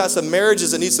you guys got some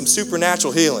marriages that need some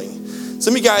supernatural healing.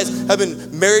 Some of you guys have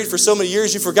been married for so many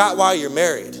years you forgot why you're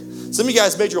married. Some of you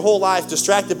guys made your whole life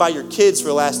distracted by your kids for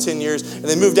the last 10 years and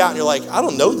they moved out and you're like, I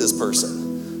don't know this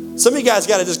person. Some of you guys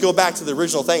got to just go back to the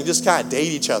original thing, just kind of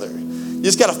date each other. You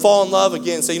just got to fall in love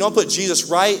again and say, you know, I'll put Jesus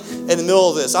right in the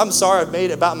middle of this. I'm sorry I've made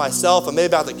it about myself. I made it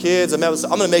about the kids. I'm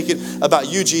going to make it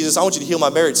about you, Jesus. I want you to heal my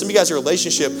marriage. Some of you guys have a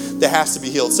relationship that has to be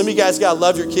healed. Some of you guys got to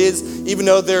love your kids even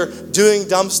though they're doing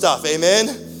dumb stuff. Amen?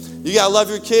 You got to love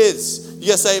your kids. You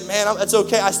got to say, man, that's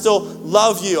okay. I still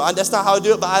love you. That's not how I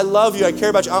do it, but I love you. I care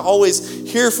about you. I'm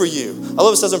always here for you. I love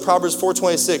what it says in Proverbs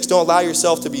 4:26. Don't allow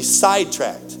yourself to be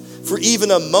sidetracked for even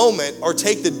a moment or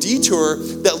take the detour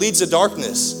that leads to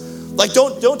darkness. Like,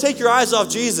 don't take your eyes off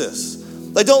Jesus.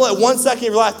 Like, don't let 1 second of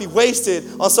your life be wasted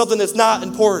on something that's not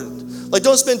important. Like,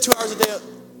 don't spend 2 hours a day.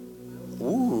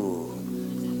 Ooh,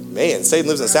 man, Satan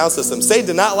lives in the sound system. Satan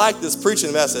did not like this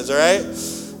preaching message, all right?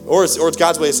 Or it's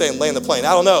God's way of saying land the plane.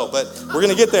 I don't know, but we're going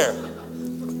to get there.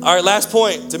 All right, last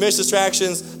point, diminish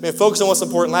distractions. Man, focus on what's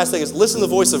important. Last thing is listen to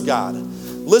the voice of God.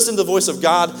 Listen to the voice of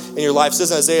God in your life. It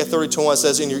says in Isaiah 30:21, it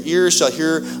says, in your ears shall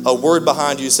hear a word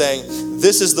behind you saying,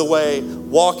 this is the way,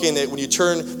 walk in it. When you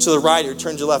turn to the right or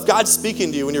turn to the left, God's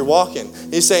speaking to you when you're walking.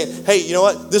 He's saying, hey, you know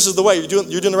what? This is the way. You're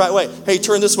doing the right way. Hey,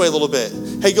 turn this way a little bit.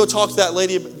 Hey, go talk to that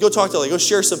lady. Go talk to that lady. Go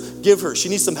share some, give her. She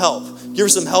needs some help. Give her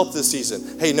some help this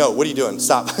season. Hey, no, what are you doing?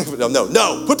 Stop.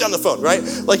 No, put down the phone, right?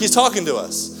 Like he's talking to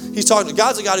us. He's talking.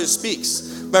 God's a God who speaks.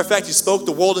 Matter of fact, he spoke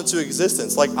the world into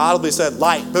existence. Like audibly said,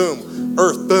 light, boom.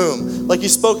 earth, boom. Like he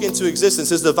spoke into existence,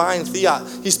 his divine fiat.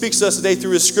 He speaks to us today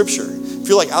through his scripture. If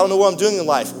you're like, I don't know what I'm doing in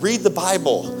life, read the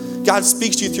Bible. God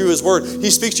speaks to you through his word.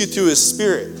 He speaks to you through his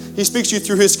spirit. He speaks to you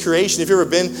through his creation. If you've ever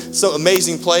been to some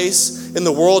amazing place in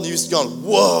the world, you've just gone,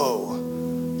 whoa,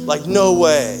 like no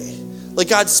way. Like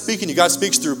God's speaking to you. God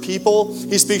speaks through people.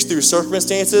 He speaks through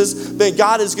circumstances. But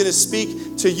God is going to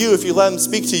speak to you if you let him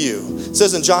speak to you. It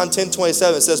says in John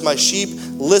 10:27, it says, my sheep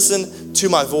listen to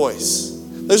my voice.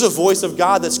 There's a voice of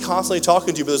God that's constantly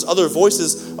talking to you, but there's other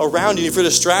voices around you. If you're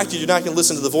distracted, you're not going to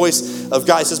listen to the voice of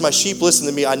God. He says, my sheep listen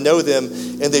to me. I know them,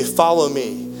 and they follow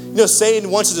me. You know,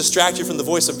 Satan wants to distract you from the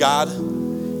voice of God.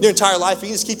 Your entire life, he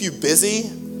can just keep you busy.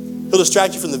 He'll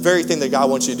distract you from the very thing that God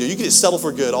wants you to do. You can just settle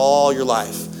for good all your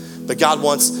life, but God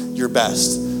wants your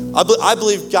best. I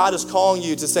believe God is calling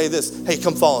you to say this, hey,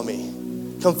 come follow me.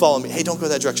 Come follow me. Hey, don't go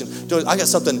that direction. I got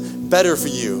something better for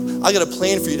you. I got a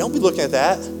plan for you. Don't be looking at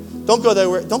that. Don't go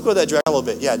that direction a little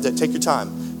bit. Yeah, take your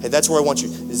time. Hey, that's where I want you.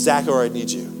 Exactly where I need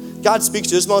you. God speaks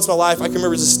to you. There's moments in my life I can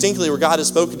remember distinctly where God has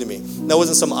spoken to me. And that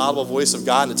wasn't some audible voice of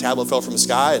God and a tablet fell from the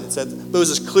sky and said, but it was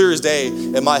as clear as day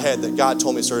in my head that God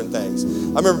told me certain things.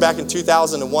 I remember back in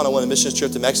 2001, I went on a missions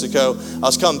trip to Mexico. I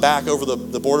was coming back over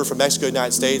the border from Mexico to the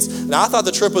United States, and I thought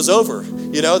the trip was over.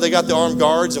 You know, they got the armed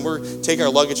guards, and we're taking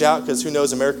our luggage out because who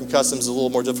knows, American customs is a little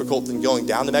more difficult than going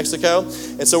down to Mexico.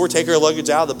 And so we're taking our luggage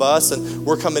out of the bus, and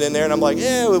we're coming in there, and I'm like,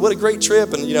 yeah, what a great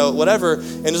trip, and you know, whatever.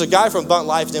 And there's a guy from Bunt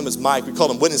Life, his name was Mike. We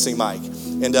called him Witnessing Mike.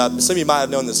 And some of you might have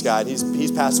known this guy.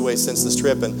 He's passed away since this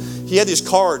trip. And he had these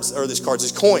coins.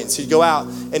 He'd go out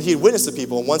and he'd witness to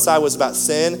people. And one side was about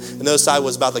sin, and the other side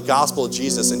was about the gospel of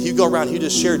Jesus. And he'd go around and he'd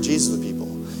just share Jesus with people.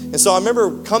 And so I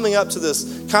remember coming up to this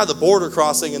kind of the border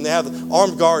crossing, and they have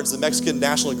armed guards, the Mexican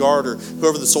National Guard or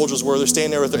whoever the soldiers were. They're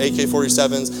standing there with their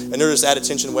AK-47s, and they're just at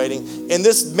attention waiting. And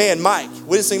this man, Mike,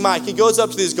 Witnessing Mike, he goes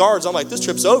up to these guards. I'm like, this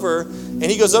trip's over. And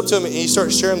he goes up to him, and he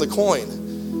starts sharing the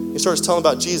coin. He starts telling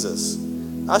about Jesus.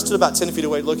 I stood about 10 feet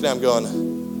away looking at him going,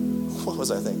 what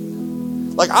was I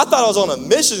thinking? Like, I thought I was on a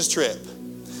missions trip.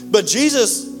 But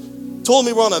Jesus told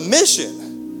me we're on a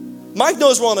mission. Mike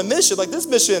knows we're on a mission. Like, this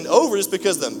mission isn't over just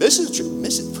because the mission.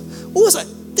 What was I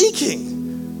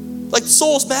thinking? Like,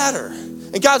 souls matter.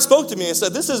 And God spoke to me and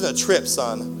said, this isn't a trip,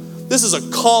 son. This is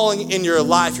a calling in your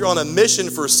life. You're on a mission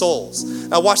for souls.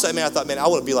 And I watched that man. I thought, man, I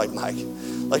want to be like Mike.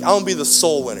 Like, I want to be the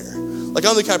soul winner. Like,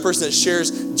 I'm the kind of person that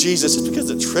shares Jesus just because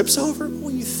the trip's over.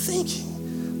 What are you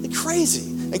thinking? Like,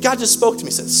 crazy. And God just spoke to me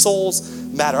and said, souls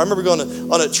matter. I remember going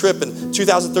on a trip in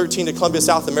 2013 to Colombia,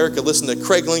 South America, listening to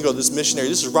Craig Lingo, this missionary.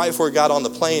 This is right before he got on the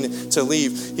plane to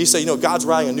leave. He said, you know, God's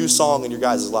writing a new song in your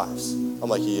guys' lives. I'm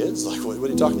like, he is? Like, what are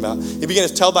you talking about? He began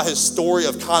to tell about his story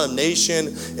of condemnation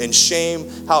and shame,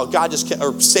 how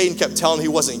Satan kept telling him he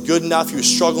wasn't good enough. He was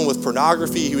struggling with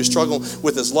pornography. He was struggling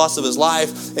with his lust of his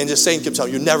life. And just Satan kept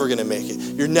telling him, you're never going to make it.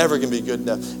 You're never going to be good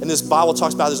enough. And this Bible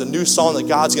talks about there's a new song that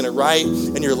God's going to write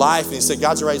in your life. And he said,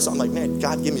 God's going to write a song. I'm like, man,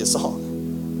 God, give me a song.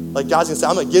 Like, God's going to say,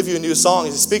 I'm going to give you a new song.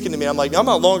 He's speaking to me. I'm like, I'm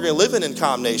not longer living in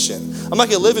condemnation. I'm not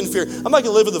going to live in fear. I'm not going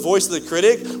to live with the voice of the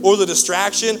critic or the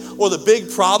distraction or the big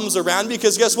problems around me,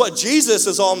 because guess what? Jesus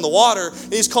is on the water,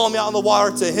 and he's calling me out on the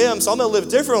water to him, so I'm going to live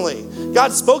differently.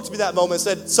 God spoke to me that moment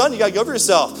and said, son, you got to get over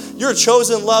yourself. You're a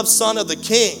chosen, loved son of the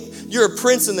King. You're a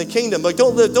prince in the kingdom. Like,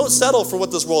 don't settle for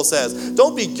what this world says.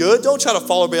 Don't be good. Don't try to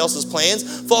follow everybody else's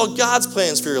plans. Follow God's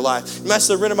plans for your life. You might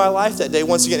surrender my life that day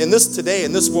once again. In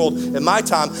this world, in my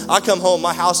time, I come home,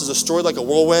 my house is destroyed like a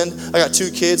whirlwind. I got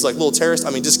 2 kids, like little terrorists.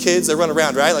 Just kids, they run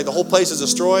around, right? Like, the whole place is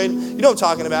destroyed. You know what I'm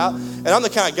talking about. And I'm the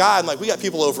kind of guy, we got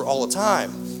people over all the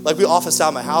time. Like, we office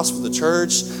out my house for the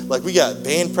church. Like, we got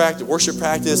band practice, worship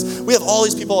practice. We have all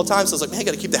these people all the time. So it's like, man, I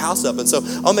got to keep the house up. And so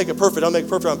I'll make it perfect. I'm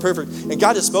perfect. And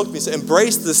God just spoke to me and said,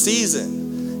 embrace the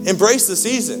season. Embrace the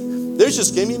season. There's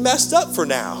just going to be messed up for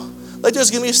now. Like,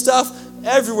 there's going to be stuff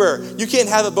everywhere. You can't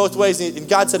have it both ways. And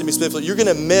God said to me specifically, you're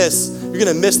going to miss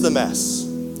the mess.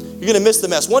 You're going to miss the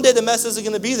mess. One day the mess isn't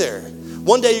going to be there.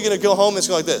 One day you're going to go home and it's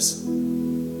going to go like this.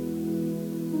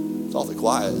 It's awfully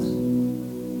quiet.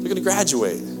 They're going to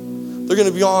graduate. They're going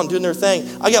to be on doing their thing.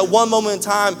 I got one moment in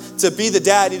time to be the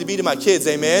dad I need to be to my kids,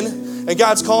 amen? And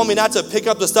God's calling me not to pick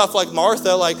up the stuff like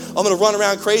Martha, like I'm going to run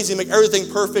around crazy and make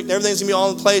everything perfect and everything's going to be all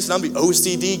in place and I'm going to be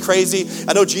OCD crazy.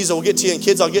 I know Jesus will get to you and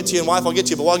kids I'll get to you and wife I'll get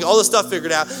to you, but I'll get all this stuff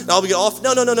figured out and I'll be off.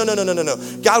 No.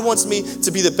 God wants me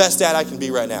to be the best dad I can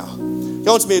be right now.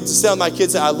 God wants me to tell my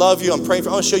kids that I love you, I'm praying for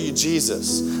you. I want to show you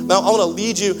Jesus. I want to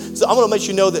lead you. So I want to make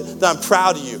you know that I'm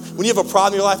proud of you. When you have a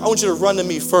problem in your life, I want you to run to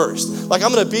me first. Like,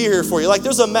 I'm going to be here for you. Like,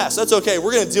 there's a mess. That's okay.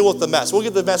 We're going to deal with the mess. We'll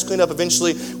get the mess cleaned up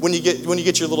eventually when you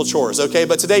get your little chores, okay?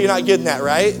 But today you're not getting that,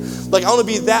 right? Like, I want to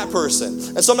be that person.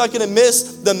 And so I'm not going to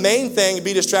miss the main thing and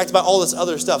be distracted by all this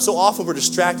other stuff. So often we're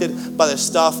distracted by this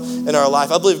stuff in our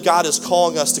life. I believe God is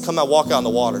calling us to come out and walk out on the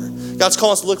water. God's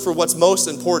calling us to look for what's most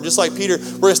important. Just like Peter,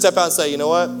 we're going to step out and say, you know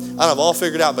what? I don't have all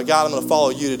figured out, but God, I'm going to follow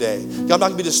you today. God, I'm not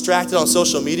going to be distracted on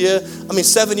social media.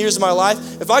 7 years of my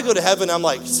life, if I go to heaven, I'm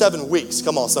like 7 weeks.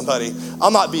 Come on, somebody.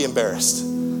 I'll not be embarrassed.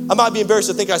 I might be embarrassed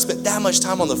to think I spent that much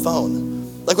time on the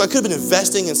phone. Like, I could have been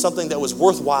investing in something that was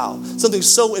worthwhile, something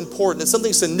so important,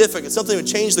 something significant, something that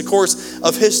would change the course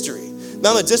of history. Now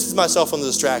I'm going to distance myself from the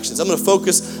distractions. I'm going to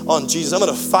focus on Jesus. I'm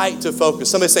going to fight to focus.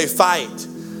 Somebody say fight.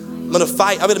 I'm going to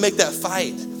fight. I'm going to make that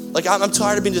fight. Like, I'm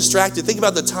tired of being distracted. Think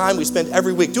about the time we spend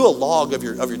every week. Do a log of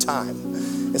your time.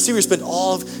 And see where you spend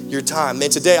all of your time. Man,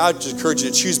 today I would just encourage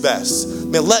you to choose best.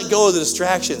 Man, let go of the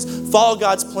distractions. Follow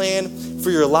God's plan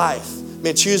for your life.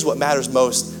 Man, choose what matters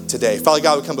most today. Father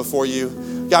God, we come before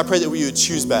you. God, I pray that we would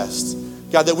choose best.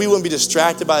 God, that we wouldn't be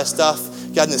distracted by stuff.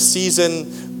 God, in this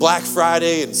season, Black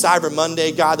Friday and Cyber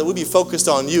Monday, God, that we'd be focused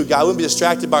on you. God, we wouldn't be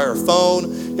distracted by our phone.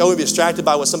 God, we wouldn't be distracted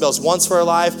by what somebody else wants for our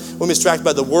life. We wouldn't be distracted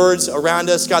by the words around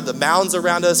us. God, the mountains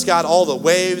around us. God, all the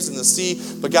waves and the sea.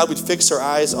 But God, we'd fix our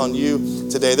eyes on you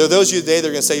today. There are those of you today that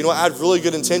are going to say, you know what, I have really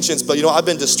good intentions, but you know, I've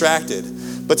been distracted.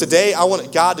 But today, I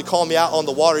want God to call me out on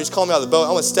the water. He's calling me out of the boat.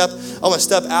 I want to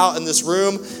step out in this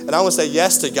room, and I want to say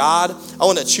yes to God. I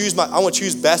want to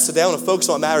choose best today. I want to focus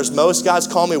on what matters most. God's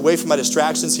calling me away from my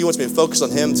distractions. He wants me to focus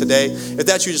on Him today. If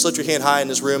that's you, just lift your hand high in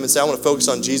this room and say, I want to focus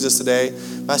on Jesus today.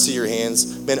 I see your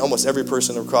hands. Man, almost every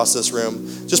person across this room.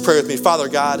 Just pray with me. Father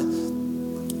God,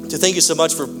 to thank you so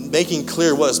much for making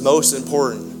clear what is most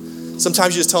important.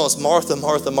 Sometimes you just tell us, Martha,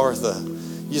 Martha, Martha.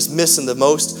 You're just missing the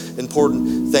most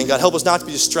important thing. God, help us not to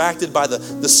be distracted by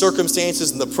the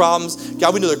circumstances and the problems.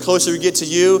 God, we know the closer we get to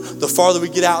you, the farther we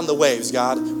get out in the waves,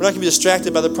 God. We're not going to be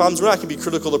distracted by the problems. We're not going to be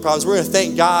critical of the problems. We're going to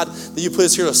thank God that you put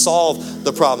us here to solve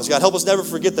the problems. God, help us never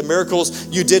forget the miracles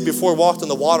you did before we walked on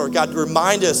the water. God,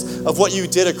 remind us of what you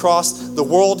did across the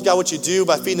world. God, what you do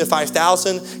by feeding the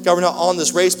 5,000. God, we're not on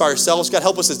this race by ourselves. God,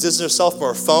 help us to distance ourselves from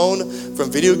our phone, from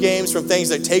video games, from things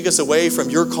that take us away from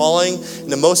your calling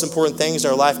and the most important things in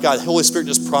our life. God, Holy Spirit,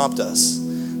 just prompt us.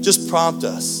 Just prompt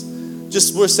us.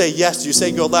 Just we'll say yes to you.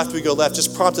 Say go left, we go left.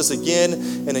 Just prompt us again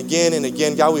and again and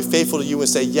again. God, we're faithful to you and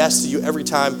say yes to you every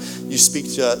time you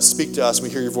speak to us. We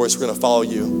hear your voice. We're going to follow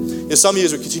you. Some of you,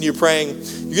 as we continue praying,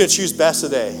 you're going to choose best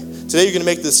today. Today, you're going to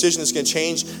make the decision that's going to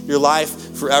change your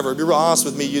life forever. Be real honest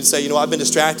with me. You'd say, you know, I've been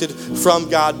distracted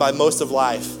from God by most of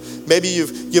life. Maybe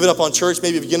you've given up on church.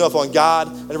 Maybe you've given up on God.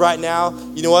 And right now,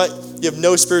 you know what? You have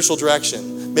no spiritual direction.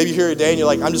 Maybe you're here today and you're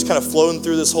like, I'm just kind of floating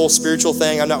through this whole spiritual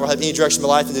thing. I'm not going to have any direction in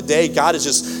my life. And today, God is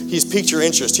He's piqued your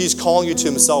interest. He's calling you to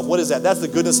Himself. What is that? That's the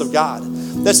goodness of God.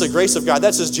 That's the grace of God.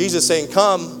 That's just Jesus saying,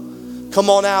 come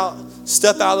on out.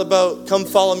 Step out of the boat. Come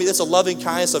follow me. That's a loving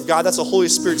kindness of God. That's the Holy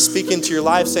Spirit speaking to your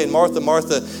life saying, Martha,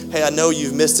 Martha, hey, I know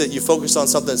you've missed it. You focused on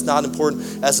something that's not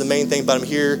important as the main thing, but I'm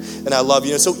here and I love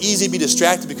you. And it's so easy to be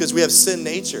distracted because we have sin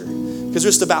nature. Because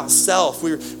we're just about self.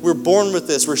 We're born with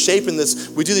this. We're shaping this.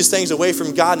 We do these things away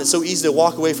from God, and it's so easy to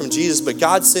walk away from Jesus. But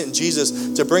God sent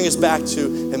Jesus to bring us back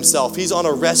to Himself. He's on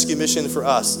a rescue mission for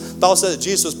us. The Bible said that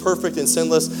Jesus was perfect and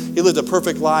sinless. He lived a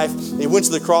perfect life. He went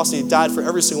to the cross, and He died for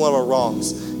every single one of our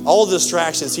wrongs. All the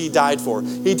distractions He died for.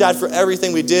 He died for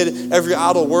everything we did, every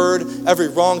idle word, every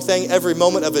wrong thing, every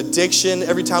moment of addiction,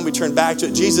 every time we turn back to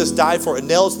it. Jesus died for it,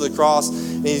 nailed to the cross,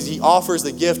 and He offers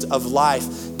the gift of life.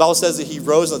 The Bible says that He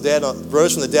rose from the dead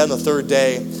on the third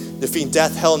day, defeating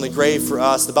death, hell, and the grave for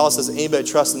us. The Bible says that anybody that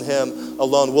trusts in Him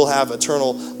alone will have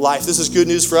eternal life. This is good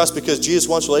news for us because Jesus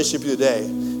wants a relationship with you today.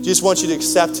 Jesus wants you to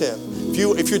accept Him.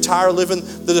 If you're tired of living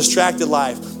the distracted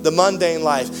life, the mundane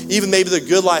life, even maybe the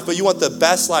good life, but you want the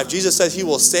best life, Jesus says He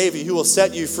will save you. He will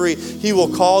set you free. He will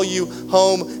call you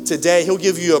home today. He'll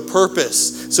give you a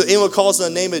purpose. So anyone who calls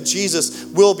on the name of Jesus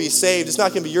will be saved. It's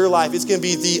not going to be your life. It's going to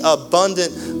be the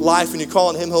abundant life. When you call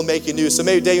on Him, He'll make you new. So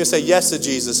maybe today you're going to say yes to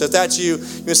Jesus. So if that's you, you're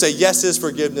going to say yes to His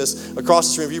forgiveness. Across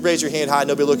this room, if you raise your hand high,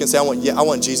 nobody look and say, I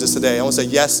want Jesus today. I want to say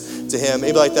yes to Him.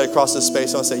 Maybe like that across this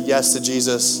space, I want to say yes to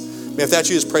Jesus. Man, if that's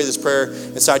you, just pray this prayer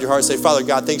inside your heart. Say, Father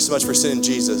God, thanks so much for sending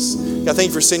Jesus. God, thank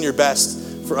you for sending your best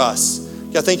for us.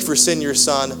 God, thank you for sending your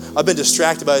Son. I've been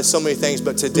distracted by so many things,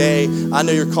 but today I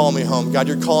know you're calling me home. God,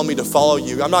 you're calling me to follow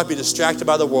you. I'm not going to be distracted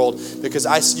by the world because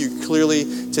I see you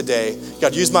clearly today.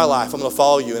 God, use my life. I'm going to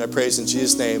follow you, and I praise in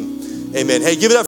Jesus' name. Amen. Hey, give it up.